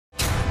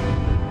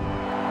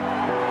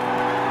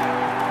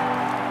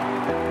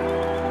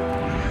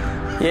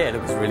Yeah,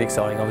 it was really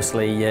exciting.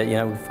 Obviously, you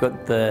know, we've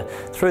got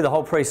through the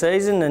whole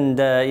pre-season, and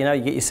you know,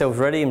 you get yourselves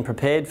ready and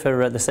prepared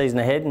for the season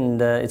ahead,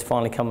 and it's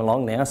finally come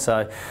along now.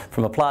 So,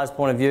 from a player's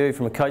point of view,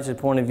 from a coach's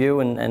point of view,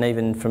 and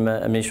even from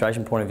an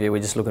administration point of view,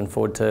 we're just looking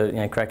forward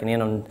to cracking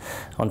in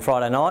on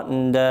Friday night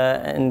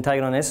and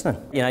taking on Essendon.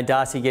 You know,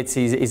 Darcy gets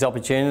his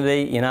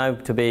opportunity. You know,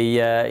 to be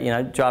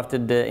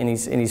drafted in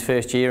his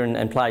first year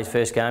and play his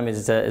first game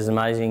is an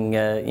amazing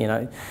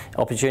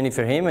opportunity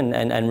for him,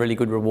 and really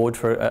good reward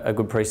for a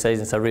good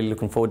pre-season. So really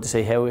looking forward to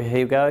see how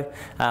he'll go.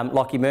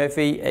 Lockie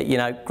Murphy,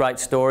 great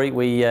story.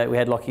 We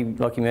had Lockie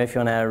Murphy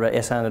on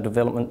our SA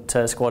development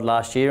squad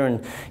last year,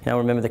 and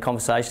remember the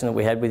conversation that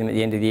we had with him at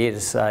the end of the year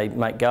to say,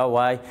 mate, go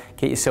away,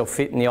 get yourself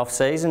fit in the off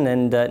season,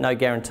 and no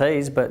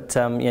guarantees, but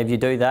if you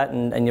do that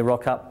and you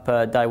rock up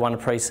day one of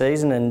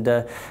pre-season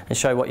and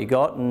show what you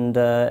got,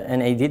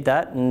 and he did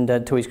that,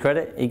 and to his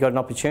credit, he got an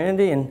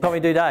opportunity. And Tommy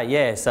Duday,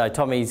 yeah, so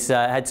Tommy's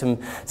had some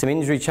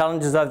injury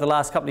challenges over the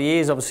last couple of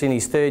years, obviously in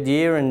his third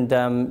year, and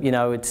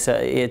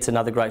it's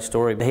another great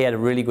story. He had a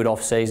really good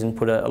off-season,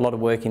 put a lot of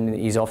work in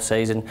his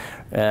off-season,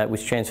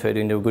 which transferred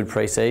into a good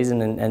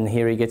pre-season, and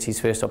here he gets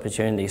his first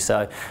opportunity.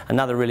 So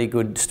another really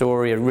good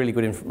story, a really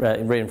good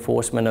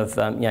reinforcement of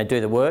do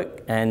the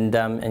work and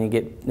you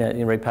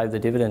get repay the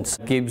dividends.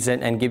 Gibbs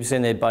and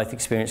Gibson, they're both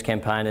experienced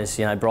campaigners.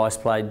 Bryce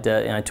played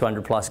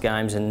 200 plus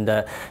games and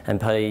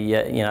play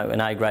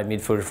an A-grade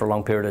midfielder for a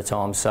long period of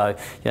time. So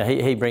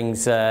he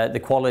brings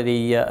the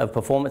quality of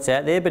performance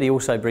out there, but he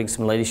also brings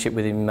some leadership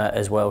with him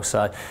as well.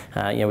 So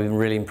we've been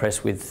really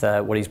impressed with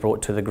what he's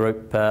brought to the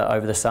group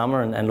over the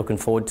summer, and looking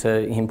forward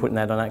to him putting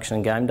that on action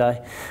on game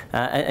day.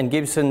 And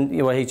Gibson,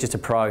 he's just a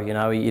pro.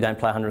 You don't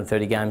play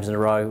 130 games in a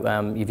row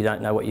if you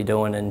don't know what you're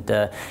doing,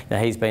 and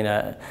he's been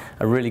a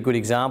really good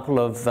example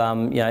of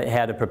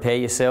how to prepare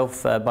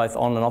yourself both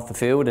on and off the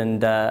field,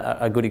 and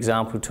a good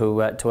example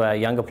to our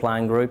younger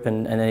playing group,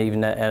 and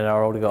even at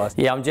our older guys.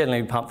 Yeah, I'm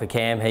generally pumped for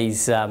Cam.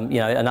 He's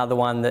another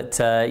one that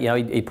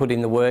he put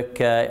in the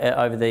work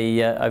over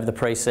the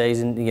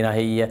pre-season.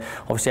 He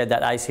obviously had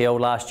that ACL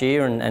last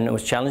year, and it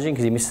was challenging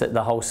because he missed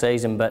the whole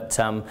season, but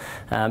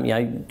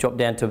dropped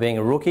down to being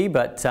a rookie.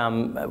 But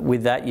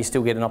with that, you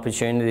still get an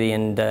opportunity,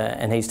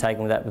 and he's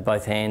taken that with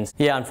both hands.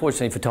 Yeah,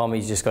 unfortunately for Tom,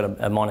 he's just got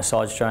a minor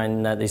side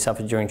strain that he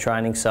suffered during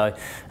training. So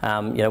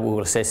we'll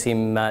assess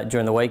him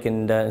during the week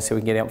and see if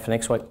we can get him up for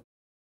next week.